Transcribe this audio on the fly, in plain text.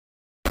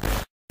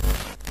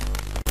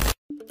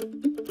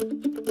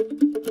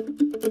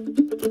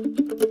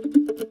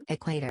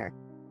Equator.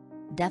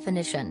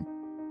 Definition: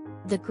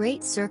 the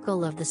great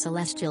circle of the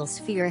celestial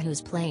sphere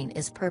whose plane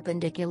is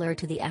perpendicular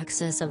to the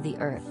axis of the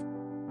Earth.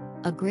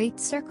 A great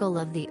circle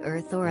of the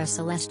Earth, or a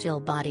celestial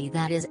body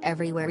that is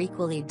everywhere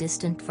equally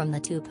distant from the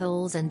two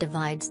poles and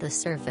divides the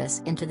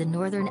surface into the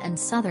northern and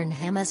southern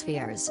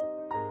hemispheres.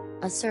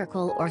 A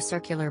circle or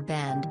circular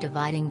band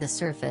dividing the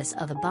surface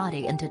of a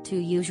body into two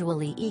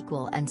usually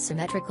equal and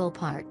symmetrical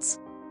parts.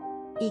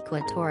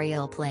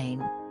 Equatorial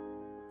plane.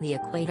 The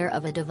equator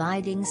of a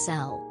dividing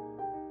cell.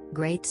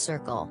 Great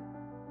circle.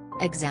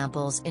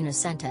 Examples in a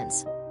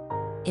sentence.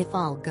 If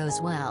all goes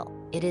well,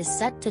 it is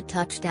set to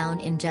touch down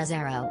in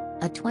Jezero,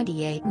 a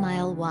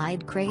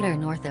 28-mile-wide crater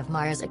north of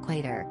Mars'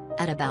 equator,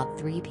 at about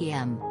 3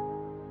 p.m.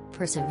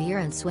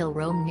 Perseverance will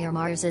roam near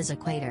Mars's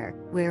equator,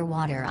 where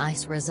water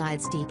ice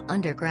resides deep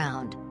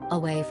underground,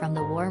 away from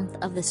the warmth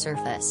of the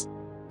surface.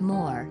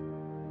 More.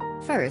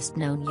 First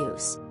known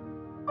use.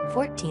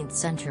 14th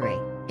century,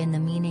 in the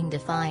meaning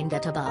defined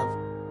at above.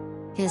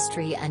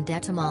 History and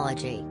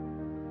etymology.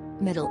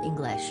 Middle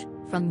English,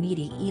 from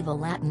medieval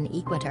Latin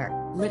equator,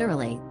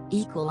 literally,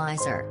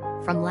 equalizer,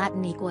 from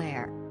Latin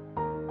equare,